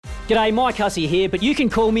G'day, Mike Hussey here, but you can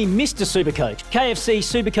call me Mr. Supercoach. KFC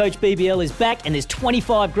Supercoach BBL is back and there's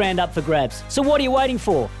 25 grand up for grabs. So what are you waiting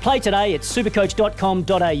for? Play today at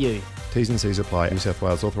supercoach.com.au. T's and C's apply. New South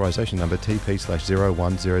Wales authorisation number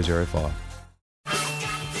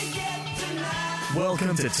TP/01005.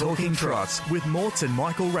 Welcome to Talking Trots with Morts and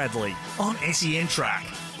Michael Radley on SEN Track.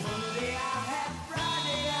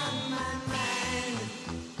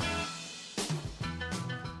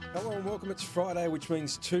 Hello and welcome. It's Friday, which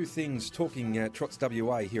means two things. Talking Trots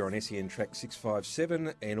WA here on SEN Track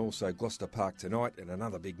 657 and also Gloucester Park tonight, and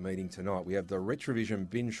another big meeting tonight. We have the Retrovision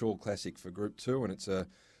Binshaw Classic for Group 2, and it's a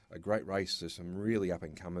great race. There's some really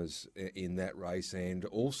up-and-comers in that race, and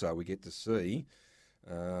also we get to see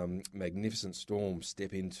Magnificent Storm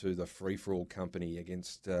step into the free-for-all company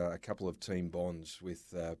against a couple of team bonds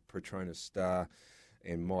with Petronas Star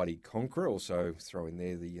and Mighty Conqueror. Also throw in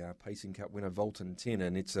there the Pacing Cup winner Volton 10,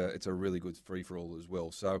 and it's a really good free-for-all as well.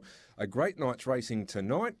 So a great night's racing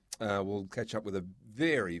tonight. We'll catch up with a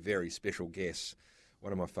very, very special guest,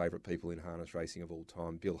 one of my favourite people in harness racing of all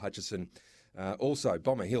time, Bill Hutchison. Also,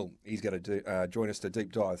 Bomber Hill, he's going to join us to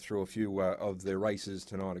deep dive through a few of the races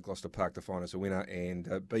tonight at Gloucester Park to find us a winner. And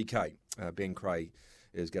BK, Ben Krahe,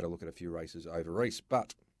 is going to look at a few races over east.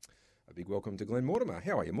 But a big welcome to Glen Mortimer.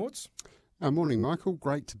 How are you, Morts? Morning, Michael.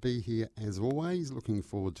 Great to be here as always. Looking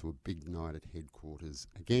forward to a big night at headquarters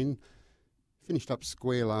again. Finished up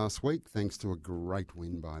square last week thanks to a great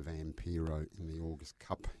win by Vampiro in the August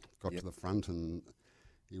Cup. Got to the front and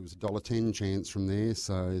it was a $1.10 chance from there,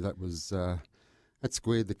 so that was that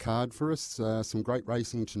squared the card for us. Some great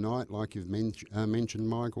racing tonight, like you've mentioned,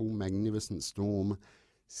 Michael. Magnificent Storm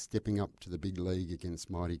stepping up to the big league against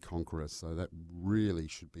Mighty Conqueror, so that really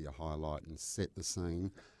should be a highlight and set the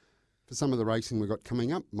scene for some of the racing we've got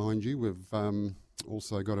coming up. Mind you, we've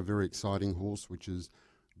also got a very exciting horse which has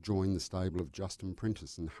joined the stable of Justin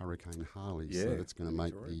Prentice and Hurricane Harley, so that's going to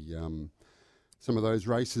make the some of those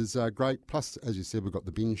races great. Plus, as you said, we've got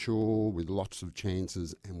the Binshaw with lots of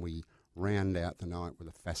chances, and we round out the night with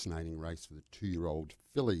a fascinating race for the 2-year-old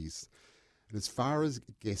fillies. And as far as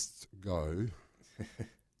guests go,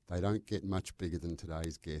 they don't get much bigger than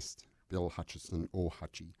today's guest, Bill Hutchison or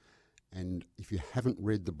Hutchie. And if you haven't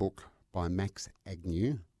read the book by Max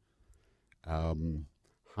Agnew,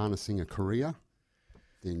 Harnessing a Career,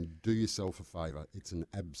 then do yourself a favour. It's an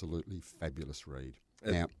absolutely fabulous read.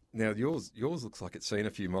 Now yours looks like it's seen a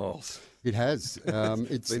few miles. It has.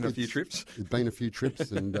 It's been a few trips. It's been a few trips,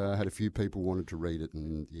 and had a few people wanted to read it,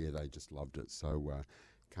 and they just loved it. So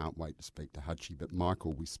can't wait to speak to Hutchie. But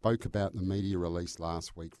Michael, we spoke about the media release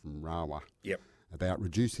last week from Rawa. Yep. About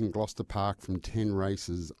reducing Gloucester Park from 10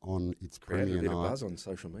 races on its premier a bit night. of buzz on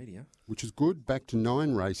social media. Which is good. Back to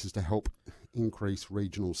 9 races to help increase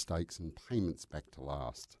regional stakes and payments back to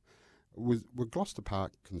last. Were Gloucester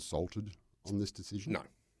Park consulted on this decision? No.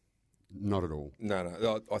 Not at all?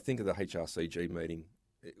 No. I think at the HRCG meeting,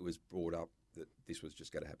 it was brought up that this was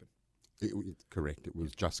just going to happen. Correct. It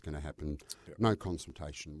was just going to happen. Yep. No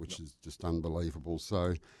consultation, which is just unbelievable.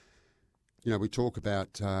 So, we talk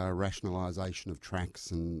about rationalisation of tracks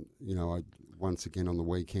and, once again on the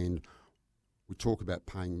weekend, we talk about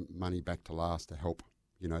paying money back to last to help,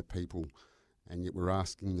 people, and yet we're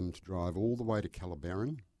asking them to drive all the way to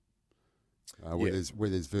Calabarin, where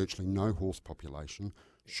there's virtually no horse population.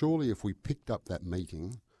 Surely if we picked up that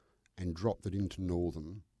meeting and dropped it into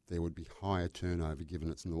Northern, there would be higher turnover given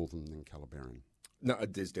it's Northern than Calabarin. No,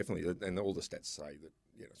 there's definitely, and all the stats say that,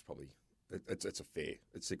 it's probably,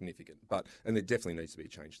 it's significant. And there definitely needs to be a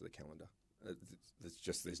change to the calendar.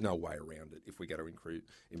 There's no way around it. If we go to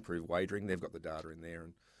improve wagering, they've got the data in there,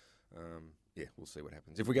 and we'll see what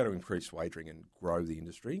happens. If we go to increase wagering and grow the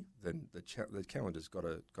industry, then the calendar's got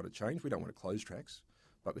to change. We don't want to close tracks,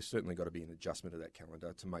 but there's certainly got to be an adjustment of that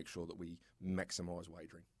calendar to make sure that we maximise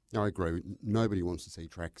wagering. No, I agree. Nobody wants to see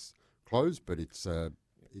tracks closed, but it's our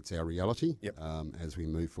reality as we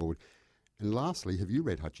move forward. And lastly, have you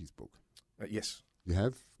read Hutchie's book? Yes. You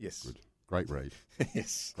have? Yes. Good. Great read.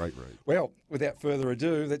 Yes. Great read. Well, without further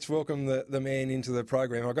ado, let's welcome the man into the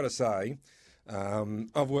program. I've got to say,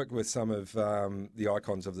 I've worked with some of the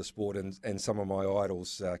icons of the sport and some of my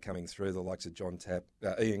idols coming through, the likes of John Tapp,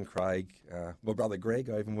 Ian Craig, my brother Greg.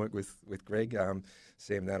 I even worked with Greg,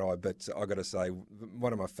 Sam Nanai. But I've got to say,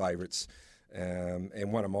 one of my favourites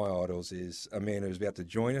and one of my idols is a man who's about to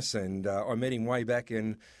join us. And I met him way back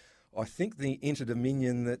in, I think, the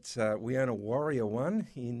Inter-Dominion that We Own a Warrior won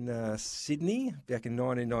in Sydney back in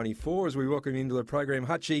 1994 as we welcome him into the program.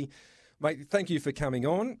 Hutchie, mate, thank you for coming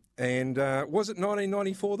on. And was it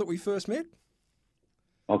 1994 that we first met?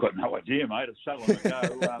 I've got no idea, mate. It's so long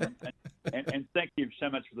ago. And thank you so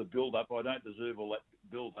much for the build-up. I don't deserve all that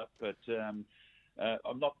build-up, but but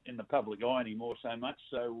I'm not in the public eye anymore so much,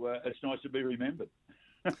 so it's nice to be remembered.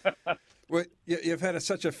 Well, you've had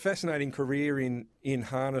such a fascinating career in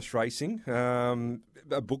harness racing.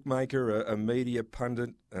 A bookmaker, a media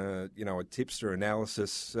pundit, a tipster,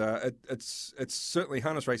 analysis. It's certainly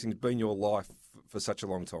harness racing has been your life for such a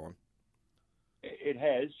long time. It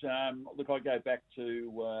has. Look, I go back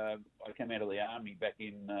to I came out of the army back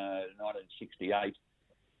in 1968.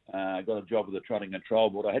 Got a job with the Trotting Control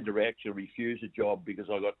Board. I had to actually refuse a job because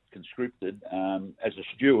I got conscripted as a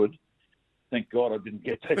steward. Thank God I didn't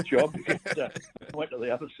get that job because I went to the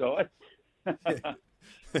other side.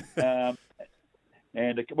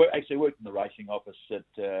 And actually worked in the racing office at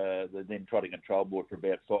the then Trotting Control Board for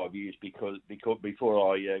about 5 years because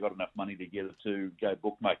before I got enough money together to go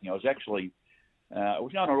bookmaking. I was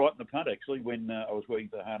going all right in the punt actually when I was working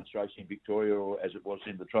for Harness Racing Victoria, or as it was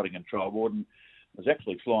in the Trotting Control Board. And I was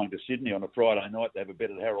actually flying to Sydney on a Friday night to have a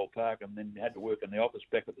bet at Harold Park, and then had to work in the office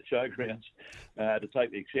back at the showgrounds to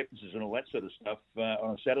take the acceptances and all that sort of stuff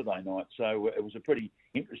on a Saturday night. So it was a pretty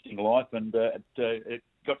interesting life, and it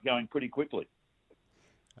got going pretty quickly.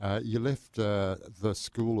 You left the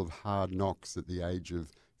School of Hard Knocks at the age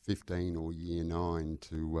of 15 or year 9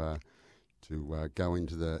 to go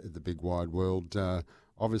into the big wide world.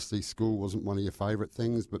 Obviously, school wasn't one of your favourite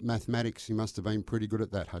things, but mathematics, you must have been pretty good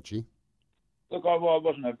at that, Hutchie. Look,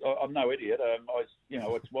 I'm no idiot.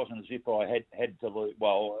 It wasn't as if I had to lose.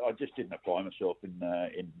 Well, I just didn't apply myself in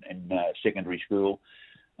secondary school.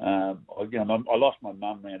 I lost my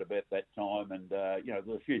mum around about that time, and there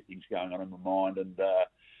were a few things going on in my mind, and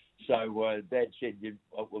so Dad said,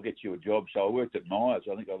 "We'll get you a job." So I worked at Myers.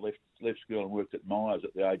 I think I left school and worked at Myers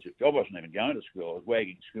at the age of. I wasn't even going to school. I was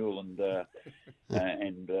wagging school and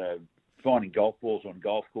finding golf balls on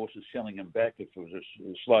golf courses, selling them back. If it was a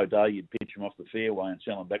slow day, you'd pitch them off the fairway and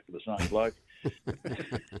sell them back to the same bloke.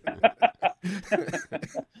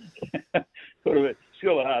 Sort of a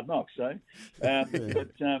School of Hard Knocks, eh?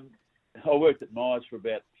 But I worked at Myers for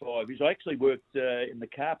about 5 years. I actually worked in the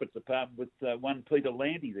carpet department with one Peter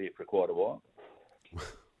Landy there for quite a while.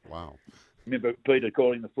 Wow. Remember Peter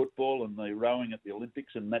calling the football and the rowing at the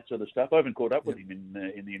Olympics and that sort of stuff. I haven't caught up with him in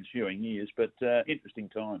the ensuing years, but interesting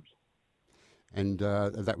times. And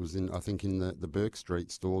that was in the Burke Street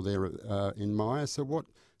store there in Myer. So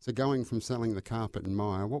going from selling the carpet in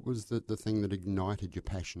Myer, what was the thing that ignited your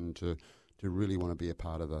passion to really want to be a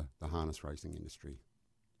part of the harness racing industry?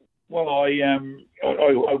 Well, I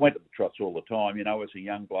went to the trots all the time, as a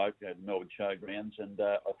young bloke at Melbourne Showgrounds, and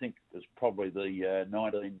I think it was probably the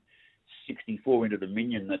 1964 Into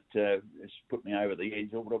Dominion that has put me over the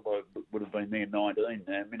edge. Or would have been there 19.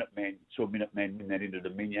 Minuteman win that Into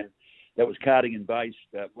Dominion. That was Cardigan based,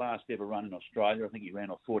 last ever run in Australia. I think he ran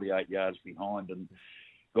off 48 yards behind and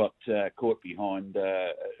got caught behind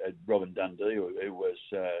Robin Dundee, who was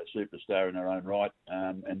a superstar in her own right.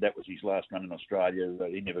 And that was his last run in Australia.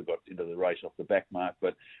 He never got into the race off the back mark,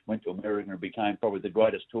 but went to America and became probably the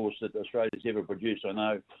greatest horse that Australia's ever produced. I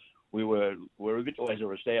know we're a bit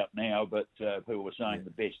lazarus out now, but people were saying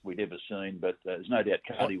the best we'd ever seen. But there's no doubt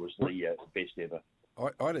Cardi was the best ever.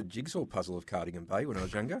 I had a jigsaw puzzle of Cardigan Bay when I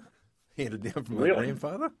was younger. Handed down from my Really?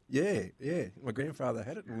 grandfather. Yeah. My grandfather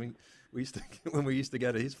had it, and we used to when we used to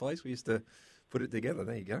go to his place, we used to put it together.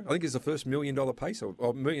 There you go. I think it's the first $1 million pace or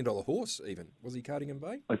 $1 million horse. Even was he Cardigan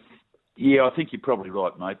Bay? Yeah, I think you're probably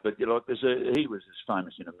right, mate. But he was as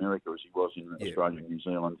famous in America as he was in Australia and New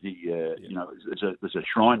Zealand. There's a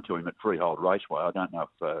shrine to him at Freehold Raceway. I don't know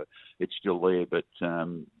if it's still there, but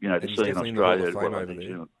to see in Australia as well as New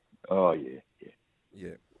Zealand. Oh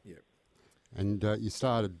yeah. And you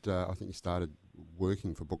started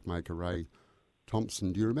working for bookmaker Ray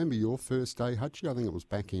Thompson. Do you remember your first day, Hutchie? I think it was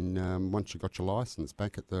back in, once you got your licence,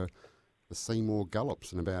 back at the Seymour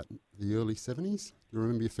Gallops in about the early 70s. Do you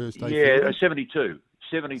remember your first day? Yeah, 72.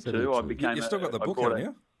 72. I became. You've still got the book, haven't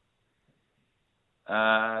you?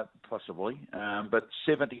 Possibly. But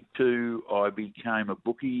 72, I became a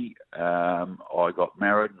bookie. I got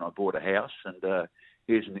married and I bought a house. And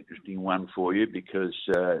here's an interesting one for you because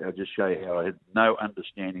I'll just show you how I had no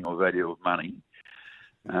understanding or value of money.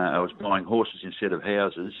 I was buying horses instead of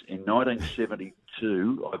houses. In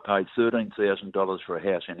 1972, I paid $13,000 for a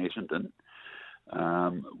house in Essendon.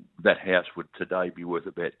 That house would today be worth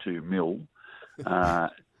about $2 million.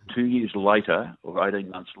 2 years later, or 18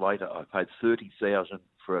 months later, I paid $30,000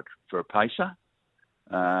 for a pacer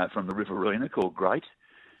from the Riverina called Great,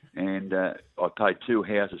 and I paid 2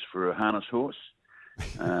 houses for a harness horse.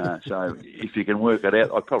 So if you can work it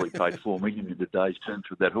out, I probably paid $4 million in today's terms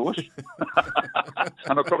with that horse,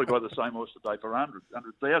 and I probably buy the same horse today for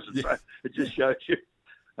 $100,000. So it just shows you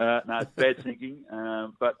No, it's bad thinking,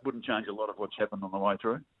 but wouldn't change a lot of what's happened on the way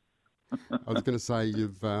through. I was going to say,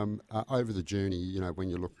 you've over the journey, when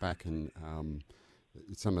you look back and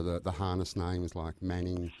some of the harness names like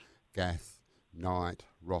Manning, Gath, Knight,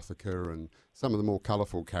 Rothaker, and some of the more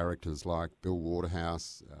colourful characters like Bill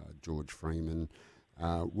Waterhouse, George Freeman.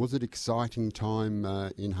 Was it exciting time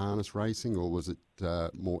in harness racing, or was it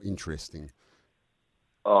more interesting?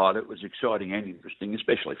 Oh, it was exciting and interesting,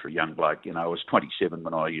 especially for a young bloke. I was 27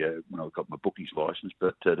 when I got my bookie's licence,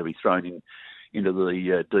 but to be thrown into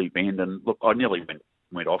the deep end, and look, I nearly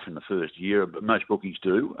went off in the first year, but most bookies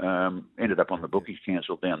do. Ended up on the bookies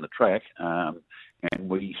council down the track, and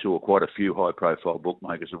we saw quite a few high-profile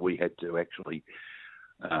bookmakers that we had to actually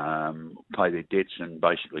pay their debts and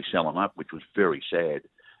basically sell them up, which was very sad.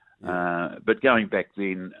 But going back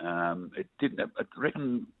then, it didn't. I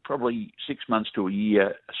reckon probably 6 months to a year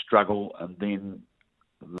a struggle, and then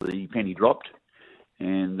the penny dropped.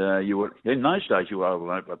 And you were in those days you were able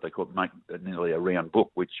to what they called make nearly a round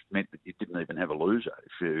book, which meant that you didn't even have a loser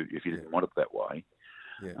if you didn't want it that way.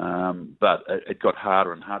 Yeah. But it got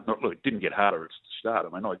harder and harder. Look, it didn't get harder at the start. I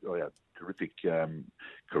mean, I had a terrific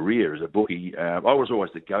career as a bookie. I was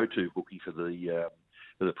always the go-to bookie for the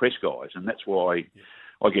press guys, and that's why. Yeah.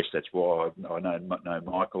 I guess that's why I know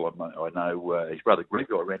Michael. I know his brother Greg.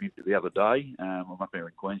 I ran into the other day. I'm up here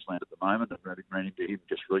in Queensland at the moment, and ran into him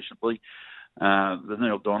just recently. The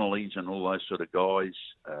Neil Donnellys and all those sort of guys.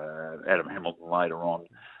 Adam Hamilton later on.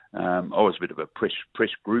 I was a bit of a press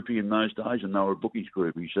groupie in those days, and they were a bookies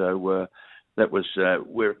groupie. So that was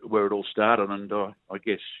where it all started. And I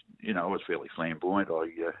guess I was fairly flamboyant.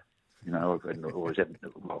 I've always had,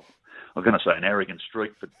 well, I'm going to say an arrogant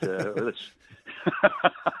streak, but that's...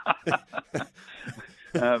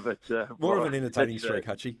 More of an entertaining streak,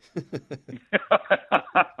 Hutchie.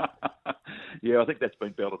 Yeah, I think that's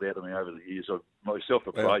been belted out of me over the years. My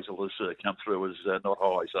self-appraisal has come through as not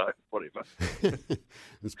high, so whatever.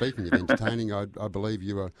 And speaking of entertaining, I believe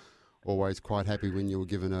you were always quite happy when you were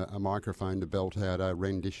given a microphone to belt out a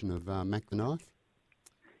rendition of Mac the Knife.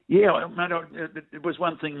 Yeah, mate, it was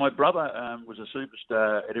one thing. My brother was a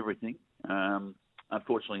superstar at everything.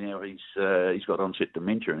 Unfortunately, now he's got onset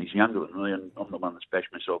dementia, and he's younger than me, and I'm the one that's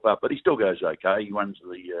bashed myself up. But he still goes okay. He runs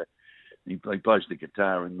he plays the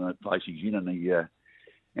guitar in the place he's in, and he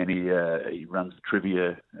runs the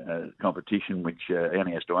trivia competition, which he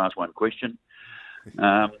only has to ask one question.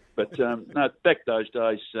 No, back those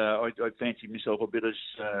days, I fancied myself a bit as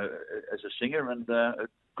a singer, and it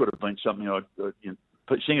could have been something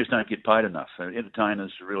singers don't get paid enough.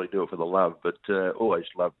 Entertainers really do it for the love, but always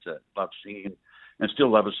loved singing and still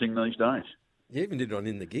love to sing these days. You even did it on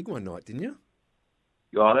In the Gig one night, didn't you?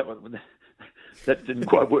 Oh, that didn't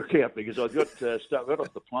quite work out because I got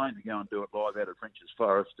off the plane to go and do it live out at French's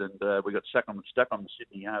Forest, and we got stuck on the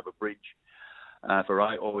Sydney Harbour Bridge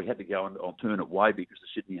or we had to go an alternate way because the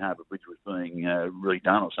Sydney Harbour Bridge was being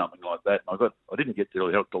redone or something like that. And I didn't get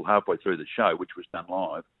till halfway through the show, which was done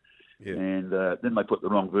live. Yeah. And then they put the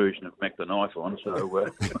wrong version of Mac the Knife on, so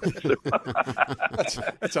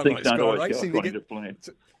that's unlike Sky Racing.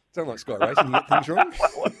 It's unlike Sky Racing to get things wrong.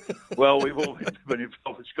 Well, we've all been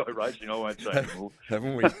involved with Sky Racing. I won't say anymore,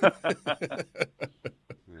 haven't we?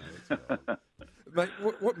 Mate,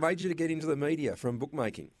 what made you to get into the media from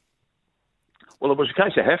bookmaking? Well, it was a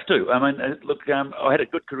case I have to. I mean, look, I had a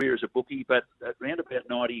good career as a bookie, but around about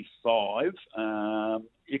 95,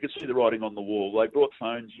 you could see the writing on the wall. They brought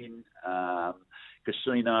phones in.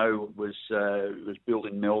 Casino was built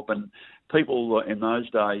in Melbourne. People in those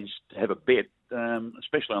days have a bet,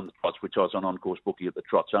 especially on the trots, which I was an on-course bookie at the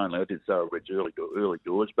trots only. I did thoroughbreds early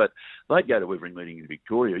doors, but they'd go to every meeting in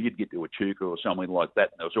Victoria. You'd get to Echuca or somewhere like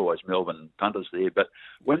that, and there was always Melbourne punters there. But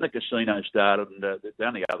when the casino started, and the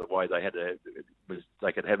only other way they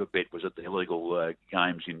could have a bet was at the illegal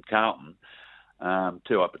games in Carlton,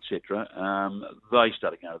 2 Up, etc. They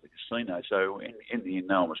started going to the casino. So in the end,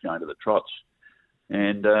 no one was going to the trots.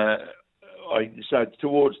 And so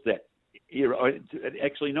towards that era,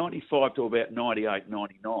 actually 95 to about 98,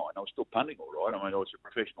 99, I was still punting all right. I mean, I was a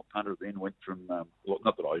professional punter then, went from,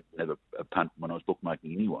 not that I never punt when I was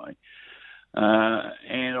bookmaking anyway.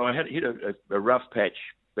 And I had hit a rough patch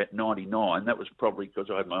about 99. That was probably because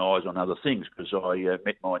I had my eyes on other things, because I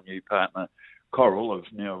met my new partner, Coral,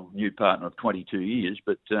 new partner of 22 years.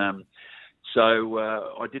 But so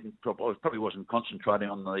I probably wasn't concentrating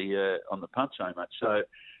on the punt so much. So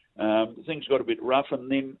things got a bit rough, and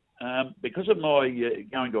then because of my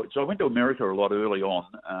so I went to America a lot early on.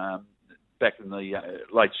 Back in the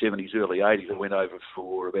late 70s, early 80s, I went over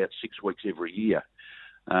for about 6 weeks every year.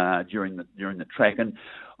 during the track. And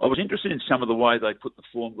I was interested in some of the way they put the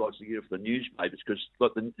form guides together for the newspapers, because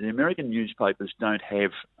like the American newspapers don't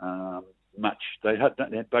have much. They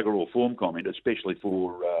don't have bugger all form comment, especially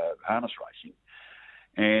for harness racing.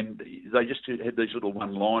 And they just had these little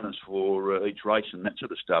one-liners for each race and that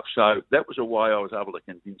sort of stuff. So that was a way I was able to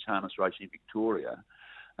convince Harness Racing Victoria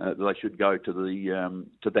that they should go to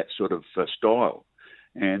that sort of style.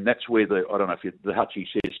 And that's where the Hutchie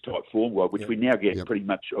says type form guide, which we now get pretty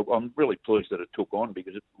much. I'm really pleased that it took on,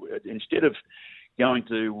 because instead of going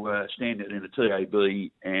to stand in a TAB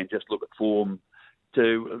and just look at form,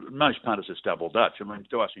 to most punters are double Dutch. I mean,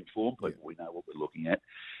 to us informed people, we know what we're looking at,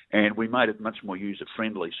 and we made it much more user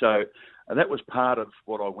friendly. So that was part of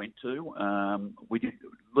what I went to. We did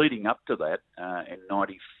leading up to that in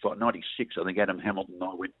 '96. I think Adam Hamilton and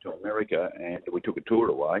I went to America, and we took a tour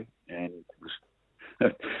away, and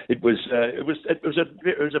it was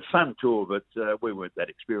a fun tour, but we weren't that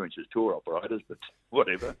experienced as tour operators. But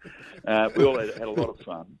whatever, we all had a lot of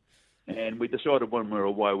fun. And we decided when we were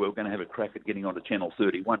away, we were going to have a crack at getting onto Channel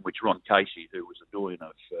 31, which Ron Casey, who was a doyen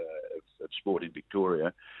of sport in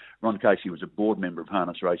Victoria, Ron Casey was a board member of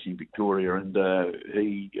Harness Racing Victoria, and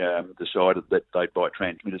he decided that they'd buy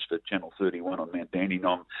transmitters for Channel 31 on Mount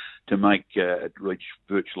Dandenong to make it reach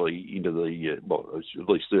virtually into the, it was at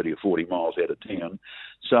least 30 or 40 miles out of town.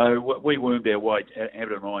 So we wormed our way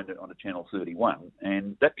out of mind onto Channel 31,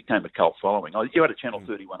 and that became a cult following. You had a Channel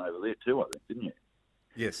 31 over there too, I think, didn't you?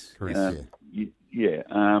 Yes. Correct.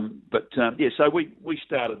 So we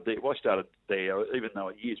started there. I started there, even though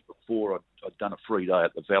years before I'd done a free day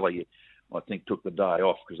at the Valley. I think took the day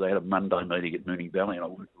off because they had a Monday meeting at Moonee Valley, and I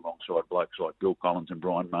worked alongside blokes like Bill Collins and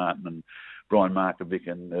Brian Martin and Brian Markovic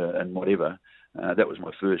and whatever. That was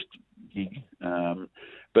my first gig. That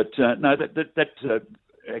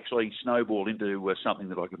actually snowballed into something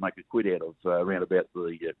that I could make a quid out of around about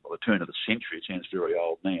the turn of the century. It sounds very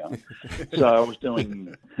old now. So I was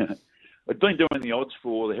doing. I'd been doing the odds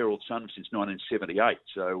for the Herald Sun since 1978.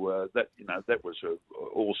 So that was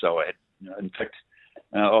also I had. In fact,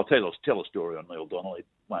 I'll tell a story on Neil Donnelly. It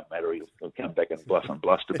won't matter. He'll come back and bluff and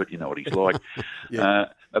bluster, but you know what he's like.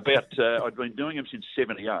 I'd been doing them since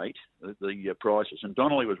 78. The prices, and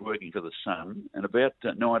Donnelly was working for the Sun, and about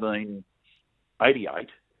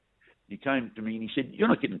 1988, he came to me and he said, "You're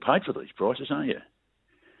not getting paid for these prices, are you?"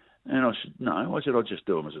 And I said, "No." I said, "I just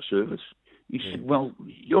do them as a service." He said, "Well,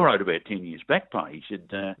 you're owed about 10 years back pay." He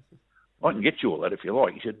said, "I can get you all that if you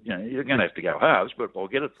like." He said, "You're going to have to go halves, but I'll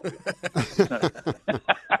get it for you."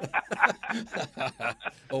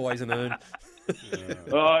 Always an earn.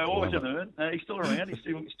 Always an earn. He's still around. He's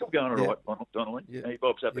still going all right, Donnelly. Yeah. He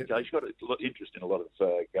bobs up the case. He's got a lot of interest in a lot of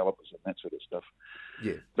gallopers and that sort of stuff.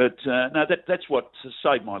 Yeah. But that's what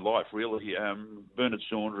saved my life, really. Bernard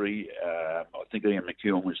Saundry, I think Ian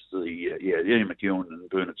McEwen was Ian McEwen and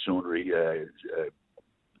Bernard Saundry,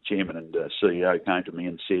 chairman and CEO, came to me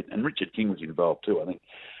and said, and Richard King was involved too, I think.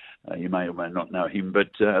 You may or may not know him,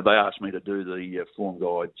 but they asked me to do the form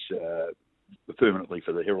guides permanently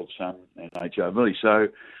for the Herald Sun and HRV. So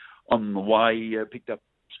on the way, picked up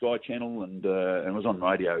Sky Channel and was on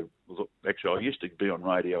radio. Actually, I used to be on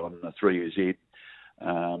radio on 3UZ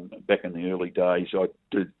back in the early days. I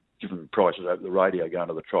did different prices over the radio going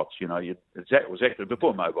to the trots. It was actually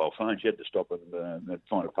before mobile phones. You had to stop and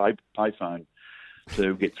find a pay phone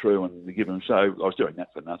to get through and give them. So I was doing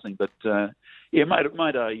that for nothing. But made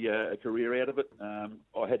a career out of it.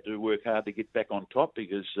 I had to work hard to get back on top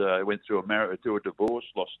because I went through a divorce,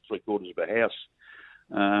 lost 3/4 of a house,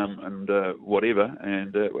 and whatever.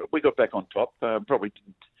 And we got back on top. Probably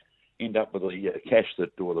didn't end up with the cash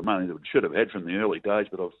or the money that we should have had from the early days.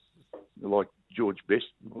 But like George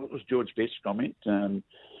Best. What was George Best's comment?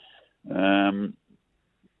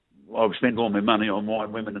 I've spent all my money on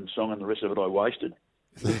wine, women and song, and the rest of it I wasted.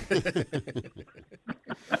 But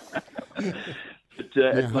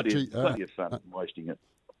it's plenty of fun wasting it.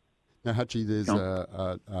 Now, Hutchie, there's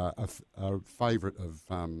a favourite of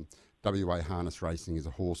WA harness racing is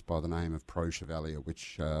a horse by the name of Pro Chevalier,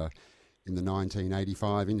 which in the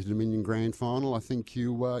 1985 Inter-Dominion Grand Final, I think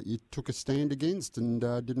you took a stand against and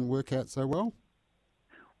didn't work out so well.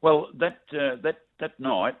 Well, that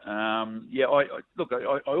night, I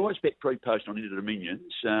always bet pre-post on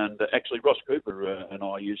Inter-Dominions, and actually Ross Cooper and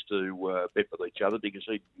I used to bet with each other because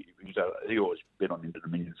he always bet on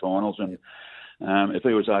Inter-Dominion finals, and if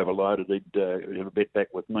he was overloaded, he'd have a bet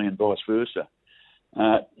back with me and vice versa.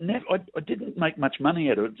 I didn't make much money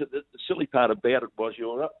out of it. The silly part about it was you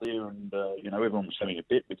were up there and, everyone was having a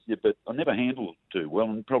bet with you, but I never handled it too well,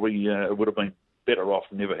 and probably it would have been better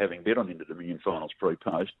off never having bet on Inter-Dominion finals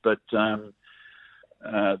pre-post. But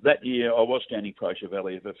That year I was standing Pro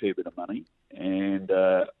Chevalier for a fair bit of money, and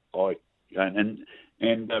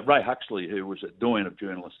Ray Huxley, who was a doyen of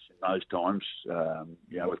journalists in those times, at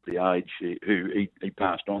the age, he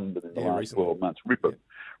passed on within the last recently. 12 months.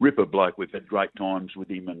 Ripper bloke, we've had great times with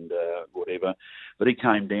him and whatever. But he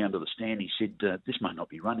came down to the stand, he said, this may not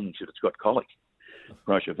be running. He said, it's got colic.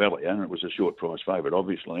 Pro Chevalier, and it was a short price favourite,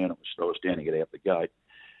 obviously, and I was standing it out the gate.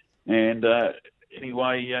 And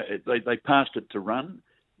anyway, they passed it to run.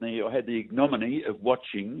 Now, I had the ignominy of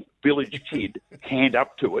watching Village Kid hand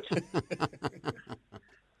up to it.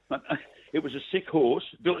 It was a sick horse.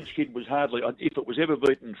 Village Kid was hardly, if it was ever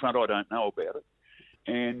beaten in front, I don't know about it.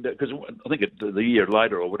 And because I think the year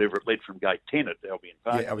later or whatever, it led from gate 10 at Albion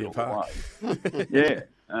Park. Yeah, Albion Park.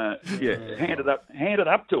 Handed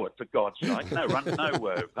up to it, for God's sake. No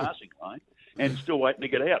passing lane, and still waiting to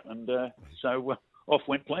get out. And so off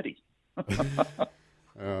went Plenty.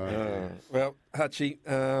 Well,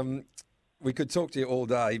 Hutchie, we could talk to you all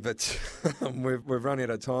day, but we've run out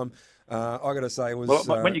of time. I got to say,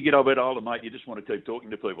 when you get a bit older, mate, you just want to keep talking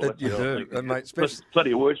to people. You do, mate.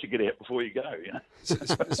 Plenty of words to get out before you go. You know?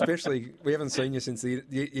 Especially, we haven't seen you since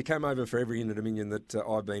you came over for every Inter-Dominion that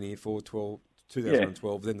I've been here for,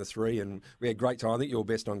 2012, then the 3, and we had a great time. I think you were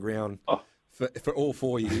best on ground. For all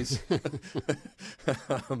 4 years. I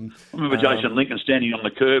remember Jason Lincoln standing on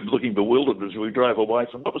the curb looking bewildered as we drove away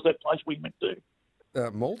from, what was that place we went to?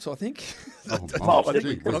 Malt, I think. I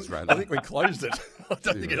think we closed it. I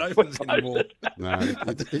don't think it opens anymore. No,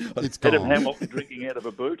 it's Adam gone. Hamilton drinking out of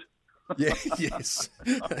a boot. Yeah, yes.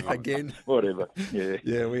 Again. Whatever. Yeah.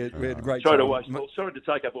 Yeah, we had a great Sorry time. Sorry to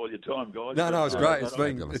take up all your time, guys. No, it's great.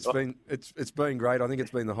 It's been great. I think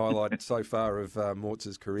it's been the highlight so far of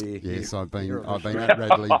Mort's career. Yes, I've been at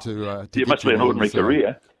Radley to it must be an ordinary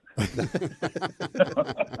career.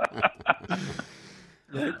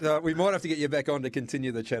 We might have to get you back on to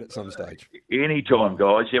continue the chat at some stage. Anytime,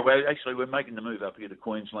 guys. Yeah, we're making the move up here to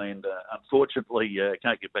Queensland. Unfortunately,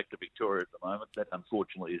 can't get back to Victoria at the moment. That,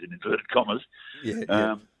 unfortunately, is in inverted commas.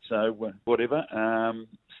 Yeah. So, whatever.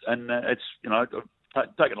 And it's,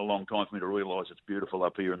 taken a long time for me to realise it's beautiful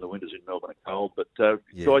up here in the winters in Melbourne and cold. But,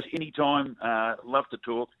 guys, anytime, love to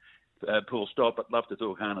talk. Full stop, but love to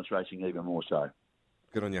talk harness racing even more so.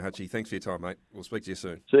 Good on you, Hutchie. Thanks for your time, mate. We'll speak to you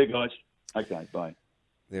soon. See you, guys. Okay, bye.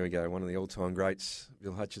 There we go. One of the all-time greats,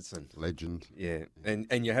 Bill Hutchison. Legend. Yeah,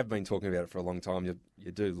 and you have been talking about it for a long time.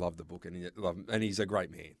 You do love the book, and he's a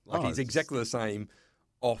great man. He's exactly the same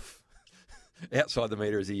outside the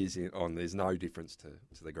metre as he is on. There's no difference to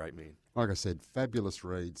the great man. Like I said, fabulous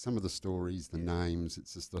read. Some of the stories, the names,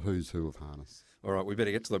 it's just the who's who of harness. All right, we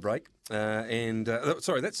better get to the break.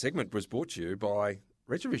 That segment was brought to you by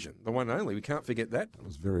Retrovision, the one and only. We can't forget that. It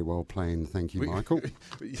was very well planned. Thank you, Michael.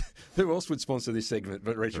 Who else would sponsor this segment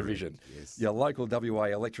but Retrovision? Yes. Your local WA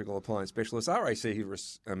electrical appliance specialist. RAC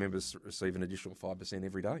members receive an additional 5%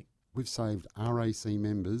 every day. We've saved RAC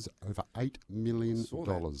members over $8 million.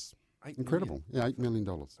 Incredible. Yeah, $8 million.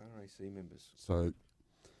 RAC members. So,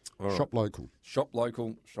 right. Shop local. Shop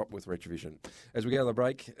local, shop with Retrovision. As we go to the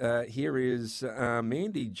break, here is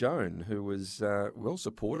Mandy Joan, who was well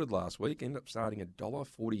supported last week, ended up starting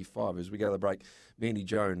 $1.45. As we go to the break, Mandy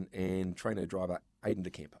Joan and trainer driver Aidan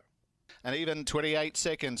DeCampo. And even 28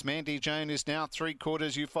 seconds. Mandy Joan is now 3/4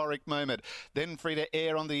 euphoric moment. Then Frida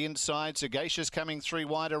Air on the inside. Sagacious coming 3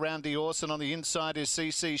 wide around Diorson. On the inside is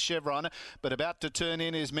CC Chevron. But about to turn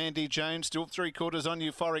in is Mandy Joan. Still 3/4 on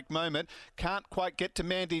euphoric moment. Can't quite get to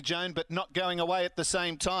Mandy Joan, but not going away at the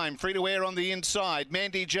same time. Frida Air on the inside.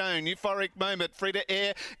 Mandy Joan, euphoric moment. Frida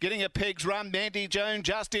Air getting a peg's run. Mandy Joan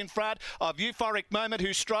just in front of euphoric moment,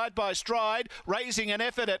 who stride by stride, raising an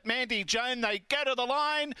effort at Mandy Joan. They go to the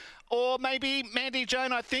line. Or maybe Mandy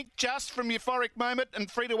Joan, I think, just from euphoric moment, and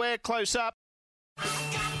Free-to-Air close up.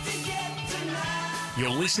 You're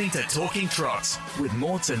listening to Talking Trots with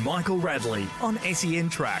Morts and Michael Radley on SEN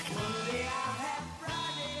Track.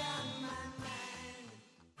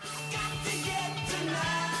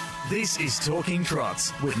 This is Talking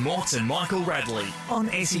Trots with Morts and Michael Radley on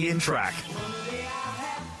SEN Track.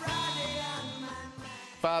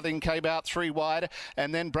 Farthing came out 3 wide,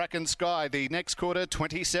 and then Bracken Sky, the next quarter,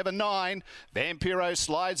 27.9. Vampiro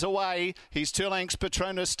slides away. He's 2 lengths.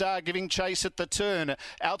 Patronus Star giving chase at the turn.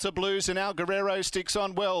 Alta Blues and Al Guerrero sticks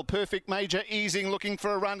on well. Perfect Major easing, looking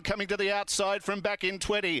for a run, coming to the outside from back in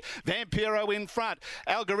 20. Vampiro in front.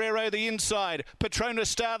 Al Guerrero the inside.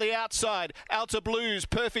 Patronus Star the outside. Alta Blues,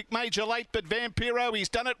 Perfect Major late, but Vampiro, he's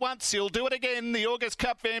done it once, he'll do it again. The August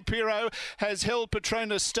Cup Vampiro has held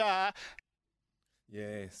Patronus Star.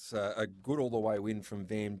 Yes, a good all-the-way win from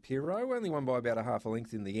Vampiro. Only won by about a half a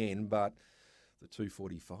length in the end, but The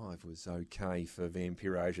 245 was okay for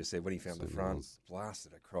Vampiro, as you said, when he found the front.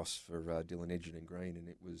 Blasted across for Dylan Edgerton Green, and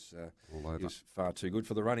it was far too good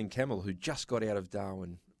for the running camel, who just got out of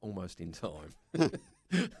Darwin almost in time.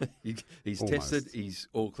 He's tested, he's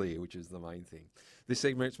all clear, which is the main thing. This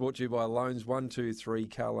segment is brought to you by Loans 123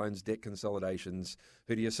 Car Loans Debt Consolidations.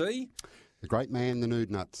 Who do you see? The great man, the nude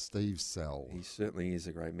nut, Steve Sell. He certainly is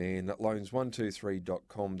a great man. At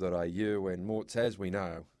loans123.com.au, and Morts, as we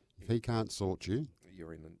know, if he can't sort you,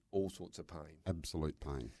 you're in all sorts of pain. Absolute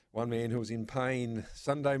pain. One man who was in pain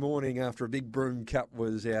Sunday morning after a big Broome Cup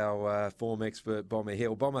was our form expert, Bomber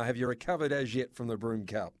Hill. Bomber, have you recovered as yet from the Broome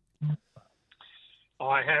Cup?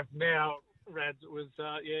 I have now, Rads. It was,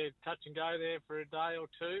 touch and go there for a day or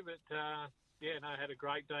two, but, I had a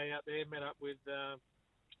great day out there, met up with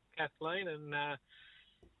Kathleen and,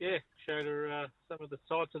 showed her some of the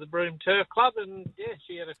sights of the Broome Turf Club, and,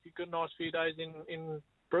 she had a nice few days in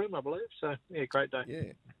Broome, I believe. So, great day.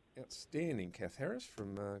 Yeah, outstanding. Kath Harris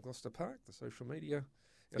from Gloucester Park, the social media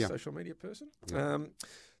person. Yeah.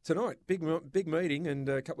 Tonight, big meeting and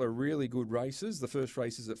a couple of really good races. The first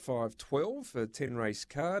race is at 5:12, a 10-race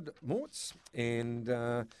card, Morts. And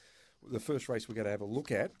the first race we're going to have a look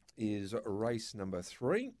at is race number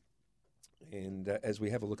 3. And as we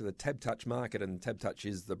have a look at the Tab Touch market, and Tab Touch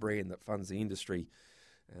is the brand that funds the industry,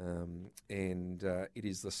 it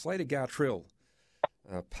is the Slater Gartrell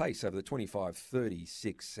pace over the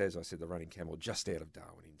 25.36. As I said, the running camel just out of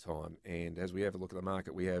Darwin in time. And as we have a look at the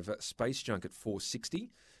market, we have Space Junk at 4.60,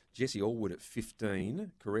 Jesse Allwood at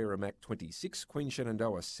 15, Carrera Mac 26, Queen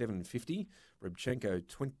Shenandoah 7.50, Rybchenko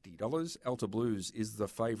 $20, Alta Blues is the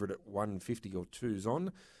favourite at 1.50 or 2's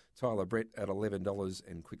on, Tyler Brett at $11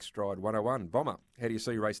 and Quick Stride 101. Bomber, how do you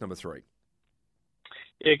see race number 3?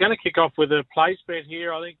 Yeah, going to kick off with a place bet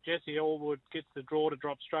here. I think Jesse Allwood gets the draw to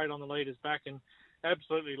drop straight on the leader's back, and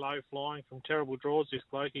absolutely low flying from terrible draws, this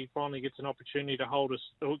bloke. He finally gets an opportunity to hold a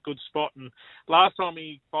good spot. And last time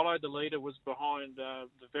he followed the leader was behind the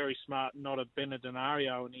very smart Nota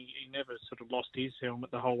Benedenario, and he never sort of lost his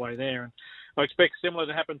helmet the whole way there. And I expect similar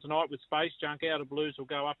to happen tonight with Space Junk. Out of Blues will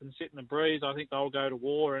go up and sit in the breeze. I think they'll go to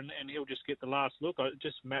war, and he'll just get the last look. It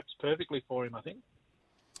just maps perfectly for him, I think.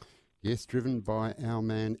 Yes, driven by our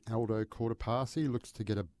man Aldo Cortopassi. Looks to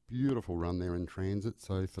get a beautiful run there in transit.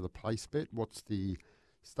 So for the place bet, what's the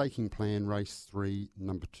staking plan, race 3,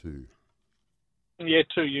 number 2? Yeah,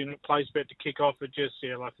 2-unit place bet to kick off. It just,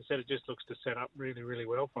 like I said, it just looks to set up really, really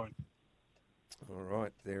well for him. All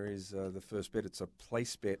right, there is the first bet. It's a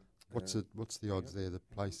place bet. What's the odds there, the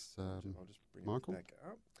place, I'll just bring Michael? It back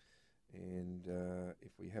up. And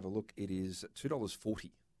if we have a look, it is $2.40.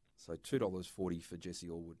 So $2.40 for Jesse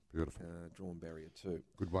Allwood. Beautiful. Drawn barrier 2.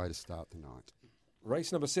 Good way to start the night.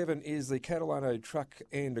 Race number 7 is the Catalano Truck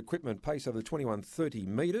and Equipment pace over the 21.30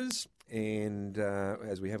 metres. And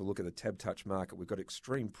as we have a look at the Tab Touch market, we've got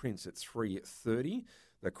Extreme Prince at 3.30.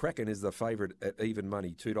 The Kraken is the favourite at even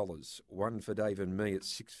money, $2. One for Dave and me at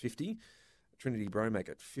 $6.50. Trinity Bromac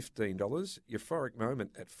at $15. Euphoric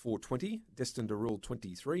Moment at $4.20. Destined to Rule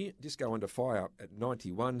 $23. Disco Under Fire at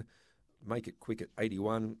 $91. Make It Quick at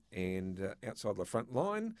 $81, and Outside the Front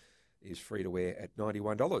Line is free to wear at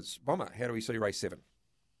 $91. Bomber, how do we see race 7?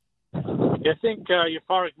 Yeah, I think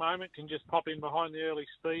Euphoric Moment can just pop in behind the early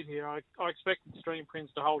speed here. I expect Extreme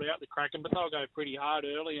Prince to hold out the Kraken, but they'll go pretty hard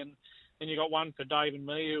early, and then you got one for Dave and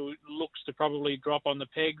me who looks to probably drop on the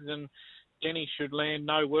pegs, and Denny should land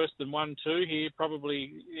no worse than 1-2 here.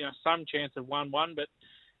 Probably some chance of 1-1, but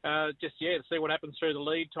to see what happens through the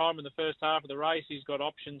lead time in the first half of the race. He's got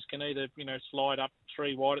options, can either, slide up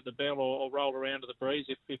 3 wide at the bell or roll around to the breeze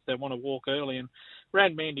if they want to walk early. And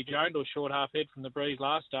ran Mandy Jones to a short half head from the breeze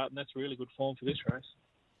last start, and that's really good form for this race.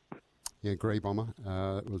 Yeah, agree, Bomber.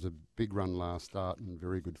 It was a big run last start and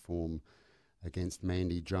very good form against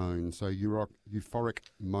Mandy Jones. So Euphoric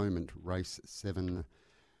Moment, race 7,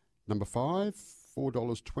 number 5,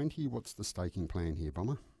 $4.20. What's the staking plan here,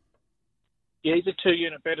 Bomber? Yeah, he's a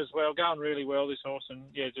 2-unit bet as well. Going really well, this horse. And,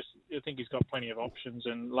 I think he's got plenty of options.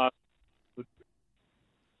 And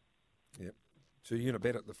Yep. 2-unit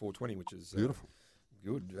bet at the $4.20, which is beautiful.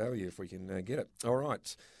 Good value if we can get it. All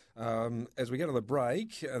right. As we go to the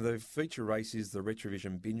break, the feature race is the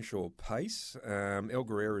Retrovision Binshaw Pace. El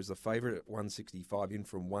Guerrero is the favourite at 165 in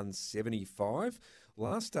from 175.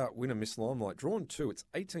 Last start winner, Miss Limelight, drawn 2. It's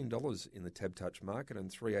 $18 in the Tab Touch market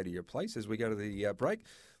and $3.80 a place. As we go to the break,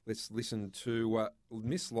 let's listen to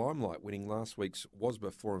Miss Limelight winning last week's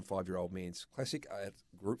WASBA 4 and 5-year-old Man's Classic at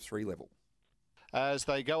Group 3 level. As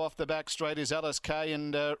they go off the back straight is Alice Kay,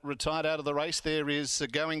 and retired out of the race there is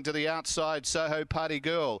going to the outside Soho Party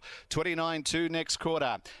Girl. 29-2 next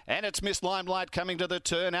quarter. And it's Miss Limelight coming to the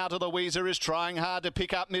turn. Out of Louisa is trying hard to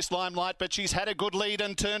pick up Miss Limelight, but she's had a good lead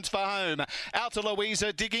and turns for home. Out to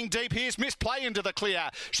Louisa, digging deep. Here's Miss Play into the clear.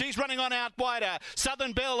 She's running on out wider.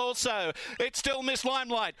 Southern Belle also. It's still Miss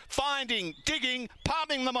Limelight. Finding, digging,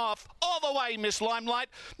 palming them off. All the way, Miss Limelight.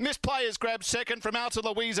 Miss Play has grabbed second from Out to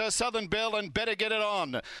Louisa, Southern Belle, and Better Get It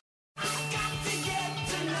On.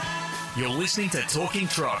 You're listening to Talking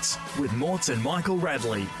Trots with Morts and Michael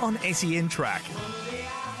Radley on SEN Track.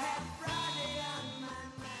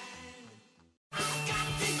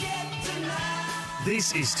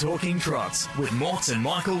 This is Talking Trots with Morts and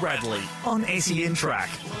Michael Radley on SEN Track.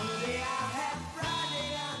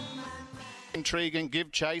 Intrigue and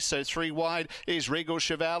give chase, so 3 wide is Regal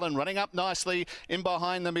Cheval, and running up nicely in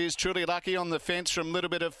behind them is Truly Lucky on the fence from Little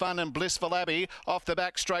Bit of Fun and Blissful Abbey. Off the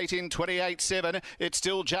back straight in 28-7. It's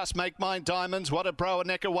still Just Make Mine Diamonds. What a Bro, a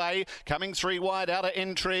neck away. Coming 3 wide out of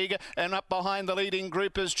Intrigue, and up behind the leading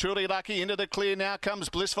group is Truly Lucky. Into the clear now comes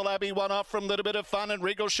Blissful Abbey. One off from Little Bit of Fun and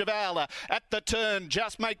Regal Cheval. At the turn,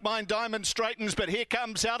 Just Make Mine Diamonds straightens, but here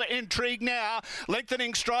comes out of Intrigue now.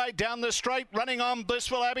 Lengthening stride down the straight, running on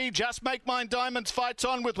Blissful Abbey. Just Make Mine Diamonds fights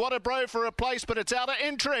on with What a Bro for a place, but it's out of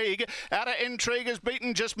Intrigue. Out of Intrigue has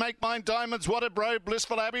beaten Just Make Mine Diamonds, What a Bro,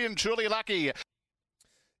 Blissful Abbey, and Truly Lucky.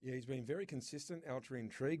 Yeah, he's been very consistent, Ultra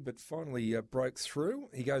Intrigue, but finally broke through.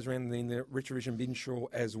 He goes around in the Retrovision Binshaw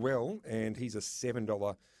as well, and he's a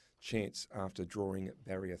 $7 chance after drawing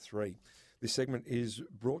barrier 3. This segment is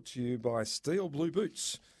brought to you by Steel Blue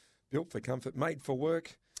Boots, built for comfort, made for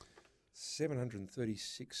work.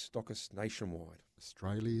 736 stockists nationwide.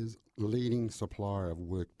 Australia's leading supplier of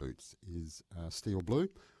work boots is Steel Blue.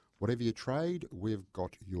 Whatever you trade, we've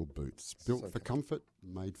got your boots. Built for comfort,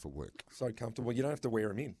 made for work. So comfortable, you don't have to wear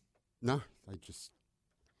them in. No, they just...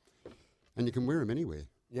 And you can wear them anywhere.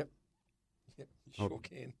 Yep, you sure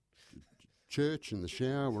can. Church, in the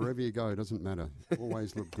shower, wherever you go, doesn't matter.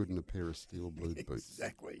 Always look good in a pair of Steel Blue boots.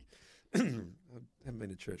 Exactly. I haven't been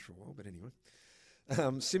to church for a while, but anyway.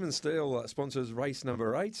 Simmons Steel sponsors race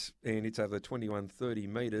number 8, and it's over 2130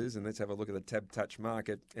 metres. And let's have a look at the Tab Touch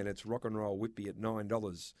market, and it's Rock and Roll Whippy at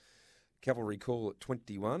 $9, Cavalry Call at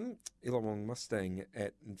 21, Illawong Mustang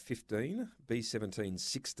at 15, B17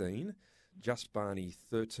 16, Just Barney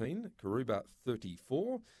 13, Karuba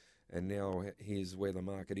 34, and now here's where the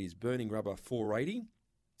market is: Burning Rubber 480,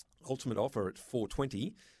 Ultimate Offer at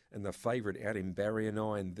 420, and the favourite out in Barrier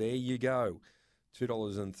 9. There you go,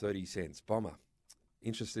 $2.30. Bomber.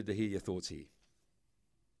 Interested to hear your thoughts here.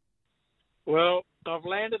 Well, I've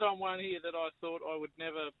landed on one here that I thought I would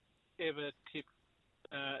never, ever tip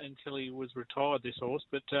until he was retired, this horse.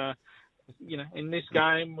 But, in this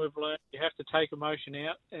game, we've learned you have to take emotion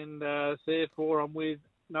out, and therefore I'm with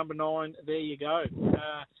number 9, There You Go.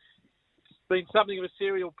 It's been something of a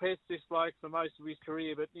serial pest, this bloke, for most of his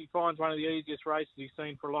career, but he finds one of the easiest races he's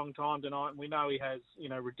seen for a long time tonight, and we know he has,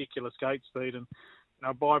 ridiculous gate speed, and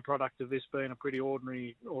a byproduct of this being a pretty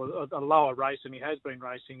ordinary or a lower race than he has been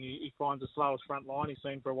racing, he finds the slowest front line he's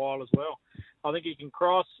seen for a while as well. I think he can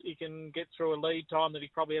cross, he can get through a lead time that he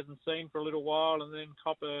probably hasn't seen for a little while, and then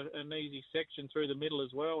cop an easy section through the middle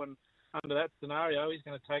as well. And under that scenario, he's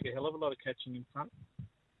going to take a hell of a lot of catching in front.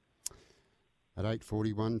 At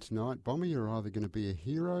 8:41 tonight, Bomber, you're either going to be a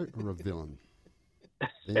hero or a villain.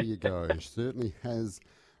 There you go. Certainly has.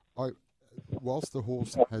 Whilst the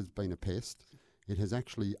horse has been a pest, it has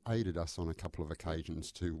actually aided us on a couple of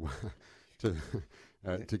occasions to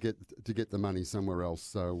get the money somewhere else.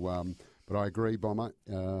 So, but I agree, Bomber.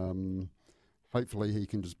 Hopefully he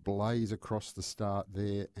can just blaze across the start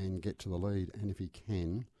there and get to the lead. And if he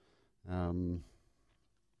can, I'm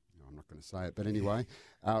not going to say it, but anyway,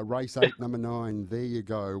 race 8, number 9. There you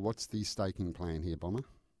go. What's the staking plan here, Bomber?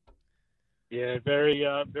 Yeah,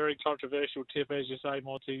 very controversial tip, as you say,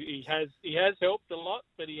 Morty. He has helped a lot,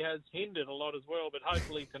 but he has hindered a lot as well. But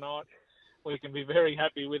hopefully tonight we can be very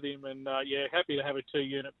happy with him, and happy to have a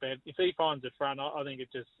 2-unit bet. If he finds it front, I think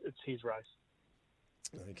it's his race.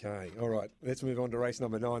 Okay, all right. Let's move on to race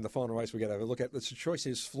number 9, the final race we're going to have a look at. The Choice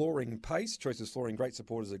is Flooring Pace. Choice is Flooring, great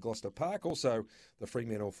supporters at Gloucester Park. Also, the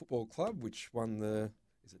Fremantle Football Club, which won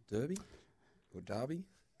is it Derby or Derby?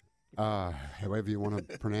 However you want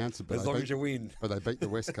to pronounce it. But as long as you win. But they beat the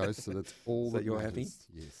West Coast, so that's all that you're matters.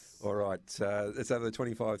 Happy? Yes. All right. It's over the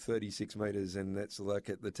 25-36 metres, and that's a look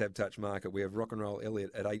at the Tab Touch market. We have Rock and Roll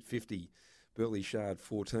Elliot at 8.50, Burley Shard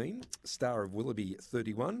 14, Star of Willoughby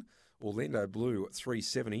 31, Orlando Blue at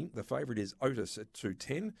 3.70. The favourite is Otis at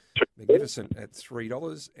 2.10, Magnificent at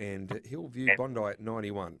 $3, and Hillview Bondi at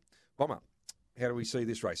 91. Bomber, how do we see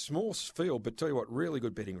this race? Small field, but tell you what, really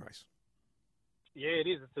good betting race. Yeah, it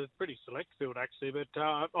is. It's a pretty select field, actually. But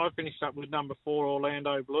I finished up with number 4,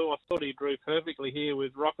 Orlando Blue. I thought he drew perfectly here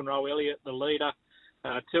with Rock and Roll Elliott, the leader.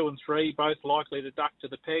 2 and 3, both likely to duck to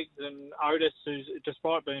the pegs. And Otis, who's,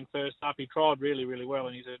 despite being first up, he tried really, really well.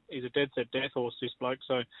 And he's a dead-set death horse, this bloke.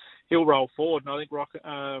 So he'll roll forward. And I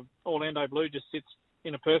think Orlando Blue just sits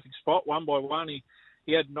in a perfect spot, one by one.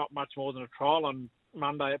 He had not much more than a trial on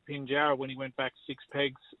Monday at Pinjarra when he went back 6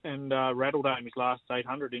 pegs and rattled home his last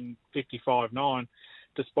 800 in 55.9.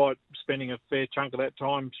 Despite spending a fair chunk of that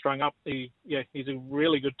time strung up, he's a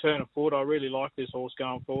really good turn of foot. I really like this horse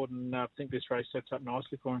going forward, and I think this race sets up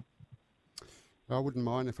nicely for him. I wouldn't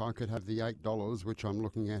mind if I could have the $8, which I'm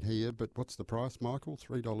looking at here, but what's the price, Michael?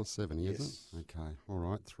 $3.70, Yes. isn't it? Okay, all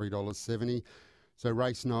right, $3.70. So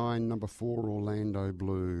race 9, number 4, Orlando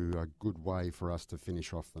Blue, a good way for us to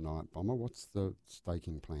finish off the night, Bomber. What's the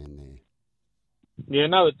staking plan there? Yeah,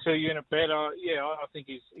 another 2-unit bet. I think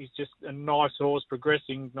he's just a nice horse,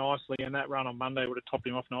 progressing nicely, and that run on Monday would have topped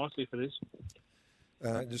him off nicely for this.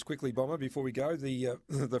 Just quickly, Bomber, before we go,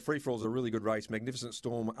 the free for all's a really good race. Magnificent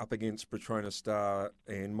Storm up against Petronas Star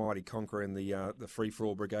and Mighty Conqueror in the free for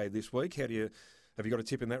all brigade this week. Have you got a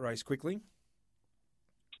tip in that race quickly?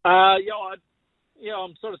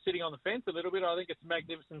 I'm sort of sitting on the fence a little bit. I think it's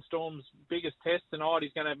Magnificent Storm's biggest test tonight.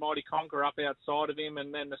 He's going to have Mighty Conqueror up outside of him,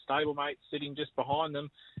 and then the stablemate sitting just behind them.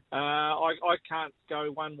 I can't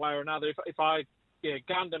go one way or another. If I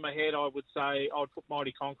gunned him ahead, I would say I'd put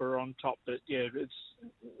Mighty Conqueror on top. But it's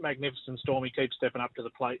Magnificent Storm. He keeps stepping up to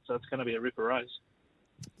the plate, so it's going to be a ripper race.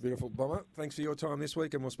 Beautiful, Bomber. Thanks for your time this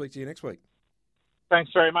week, and we'll speak to you next week.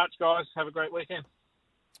 Thanks very much, guys. Have a great weekend.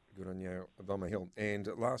 Good on you, Bomber Hill. And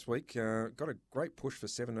last week, got a great push for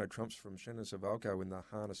 7 No Trumps from Shannon Savalco in the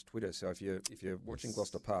Harness Twitter. So if you're watching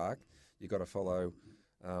Gloucester Park, you've got to follow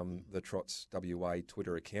the Trots WA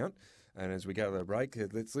Twitter account. And as we go to the break,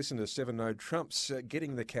 let's listen to 7 No Trumps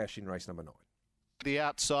getting the cash in race number 9. The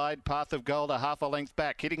outside, Path of Gold a half a length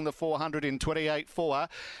back, hitting the 400 in 28.4,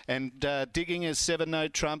 and digging is 7 No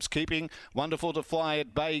Trumps, keeping Wonderful to Fly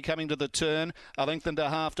at bay, coming to the turn, a length and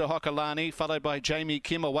a half to Hokalani, followed by Jamie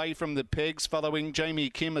Kim away from the pegs, following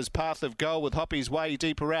Jamie Kim as Path of Gold with Hoppy's way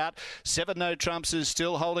deeper out. 7 No Trumps is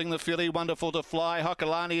still holding the filly, Wonderful to Fly,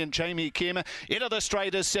 Hokalani and Jamie Kim into the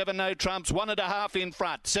straight as 7 No Trumps, 1.5 in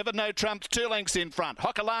front, 7 No Trumps 2 lengths in front,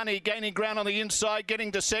 Hokalani gaining ground on the inside,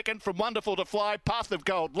 getting to second from Wonderful to Fly, Path of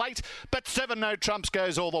Gold late, but 7 No Trumps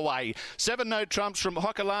goes all the way. 7 No Trumps from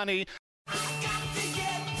Hokalani.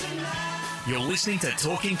 You're listening to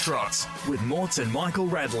Talking Trots with Morts and Michael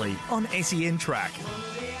Radley on SEN Track.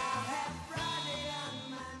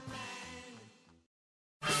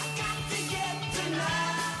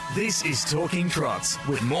 This is Talking Trots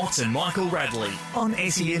with Morts and Michael Radley on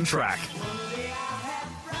SEN Track.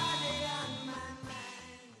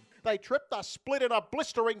 They tripped a split in a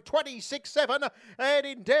blistering 26-7, and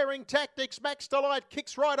in daring tactics, Max Delight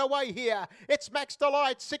kicks right away here. It's Max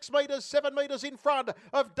Delight, 6 metres, 7 metres in front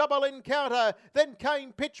of Double Encounter. Then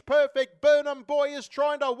came Pitch Perfect. Burnham Boy is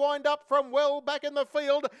trying to wind up from well back in the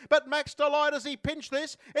field, but Max Delight, as he pinched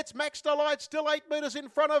this, it's Max Delight still 8 metres in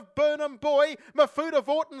front of Burnham Boy. Mafuda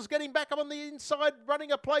Vorton's getting back up on the inside,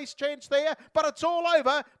 running a place chance there, but it's all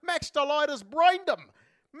over. Max Delight has brained him.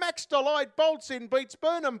 Max Delight bolts in, beats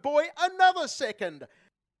Burnham Boy another second.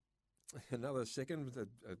 Another second,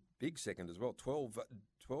 a big second as well.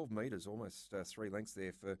 12 metres, almost 3 lengths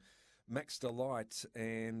there for Max Delight.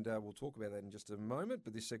 And we'll talk about that in just a moment.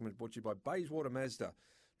 But this segment brought to you by Bayswater Mazda.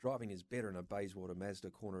 Driving is better in a Bayswater Mazda,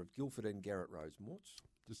 corner of Guildford and Garrett Roads. Morts?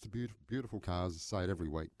 Just a beautiful cars. I say it every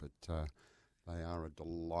week, but they are a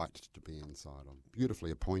delight to be inside on. Beautifully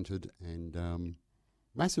appointed and...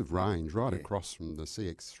 massive range right across from the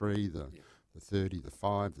CX3, the 30, the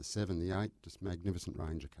 5, the 7, the 8, just magnificent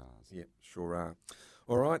range of cars. Yeah, sure are.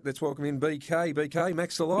 All right, let's welcome in BK. BK,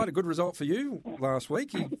 Max Delight, a good result for you last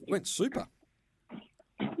week. He went super.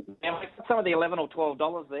 Yeah, some of the $11 or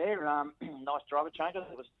 $12 there. Nice driver changes.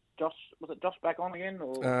 It was Josh back on again?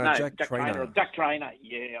 Or no, Jack Trainer. Jack Trainer,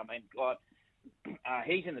 yeah. I mean, God,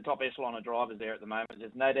 he's in the top echelon of drivers there at the moment.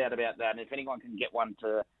 There's no doubt about that. And if anyone can get one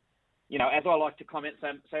to... as I like to comment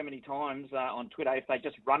so many times on Twitter, if they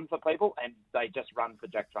just run for people, and they just run for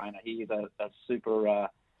Jack Trainer, he is a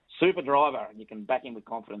super driver, and you can back him with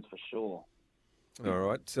confidence for sure. All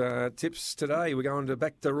right, tips today. We're going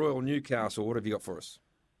back to Royal Newcastle. What have you got for us?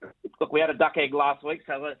 Look, we had a duck egg last week,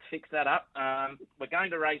 so let's fix that up. We're going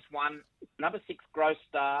to race 1, number 6, Gross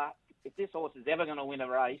Star. If this horse is ever going to win a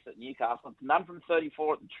race at Newcastle, it's none from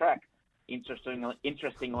 34 at the track,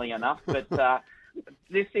 interestingly enough, but...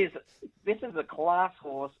 This is a class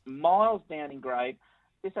horse, miles down in grade.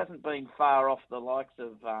 This hasn't been far off the likes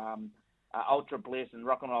of Ultra Bliss and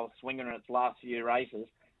Rock and Roll Swinger in its last few races,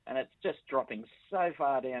 and it's just dropping so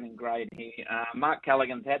far down in grade here. Mark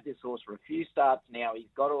Callaghan's had this horse for a few starts now. He's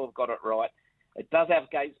got to have got it right. It does have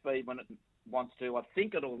gate speed when it wants to. I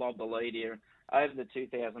think it'll lob the lead here over the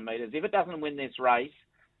 2,000 metres. If it doesn't win this race,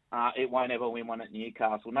 it won't ever win one at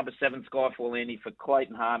Newcastle. Number 7, Skyfall Andy for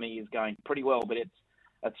Clayton Harmony is going pretty well, but it's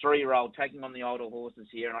a 3-year-old taking on the older horses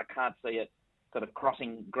here, and I can't see it sort of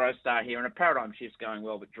crossing Growth Star here. And a Paradigm Shift's going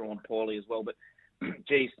well, but drawn poorly as well. But,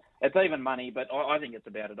 geez, it's even money, but I think it's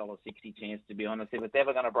about $1.60 chance, to be honest. If it's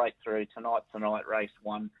ever going to break through, tonight, race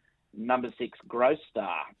 1, number 6, Growth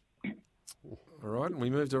Star. All right, and we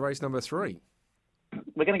move to race number 3.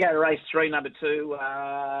 We're going to go to race 3, number 2,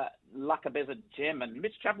 Luckabezza Gem. And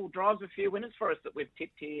Mitch Chappell drives a few winners for us that we've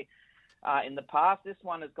tipped here in the past. This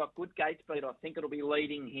one has got good gate speed. I think it'll be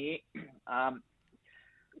leading here.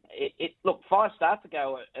 Look, 5 starts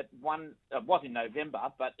ago at one, it was in November,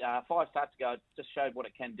 but 5 starts ago it just showed what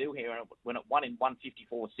it can do here when it won in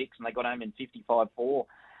 154.6 and they got home in 55.4.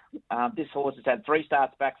 This horse has had 3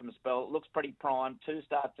 starts back from the spell. It looks pretty primed. 2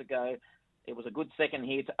 starts ago, it was a good second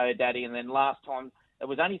here to O'Daddy, and then last time it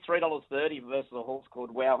was only $3.30 versus a horse called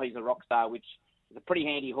Wow, He's a Rock Star, which is a pretty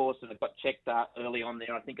handy horse, and it got checked early on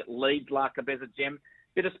there. I think it leads Luckabezza Gem.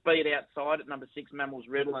 Bit of speed outside at number 6, Mammal's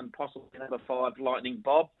Riddle, and possibly number 5, Lightning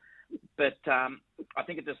Bob. But I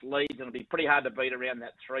think it just leads, and it'll be pretty hard to beat around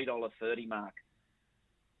that $3.30 mark.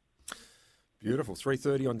 Beautiful.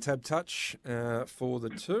 3.30 on Tab Touch for the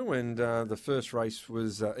 2, and the first race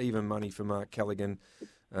was even money for Mark Callaghan.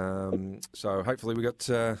 So hopefully we got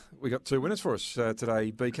 2 winners for us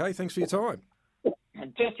today. BK, thanks for your time.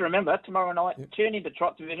 And just remember, tomorrow night, tune into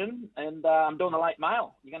Trot Division, and I'm doing the late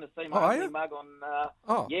mail. You're going to see my opening mug on...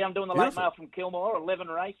 I'm doing the late mail from Kilmore, 11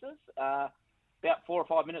 races. About 4 or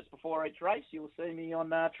 5 minutes before each race, you'll see me on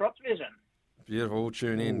Trot Division. Beautiful.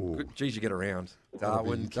 Tune in. Good. Geez, you get around.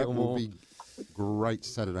 Darwin, that Kilmore. will be great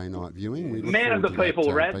Saturday night viewing. We look Man of the forward to people,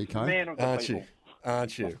 that, Rad. BK. Man of the people.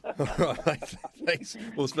 Aren't you? All right. Thanks.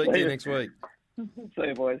 We'll speak to you next week. See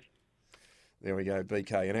you, boys. There we go,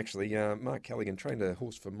 BK. And actually, Mark Callaghan trained a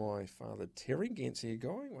horse for my father, Terry Gansey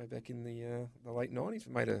guy, way back in the late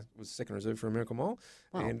 90s. Was second reserve for a Miracle Mile.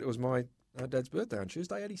 Wow. And it was my dad's birthday on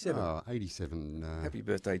Tuesday, 87. Oh, 87. Happy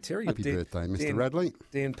birthday, Terry. Happy birthday, Mr. Radley.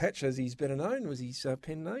 Dan Patch, as he's better known, was his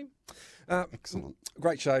pen name. Excellent.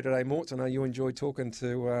 Great show today, Mort. I know you enjoyed talking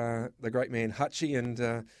to the great man, Hutchie,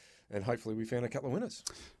 and hopefully we found a couple of winners.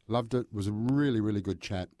 Loved it. It was a really, really good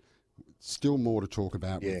chat. Still more to talk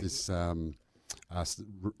about with this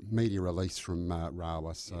media release from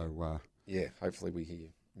Rawa. So hopefully we hear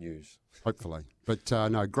news. Hopefully. But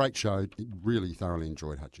no, great show. Really thoroughly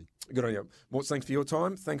enjoyed, Hutchie. Good on you. Mort, thanks for your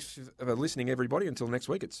time. Thanks for listening, everybody. Until next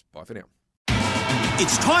week, it's bye for now.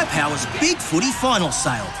 It's Tyre Power's Big Footy Final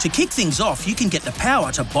Sale. To kick things off, you can get the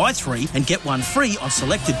power to buy 3 and get 1 free on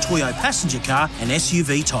selected Toyo passenger car and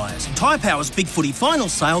SUV tyres. Tyre Power's Big Footy Final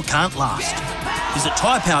Sale can't last. Visit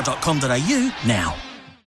tyrepower.com.au now.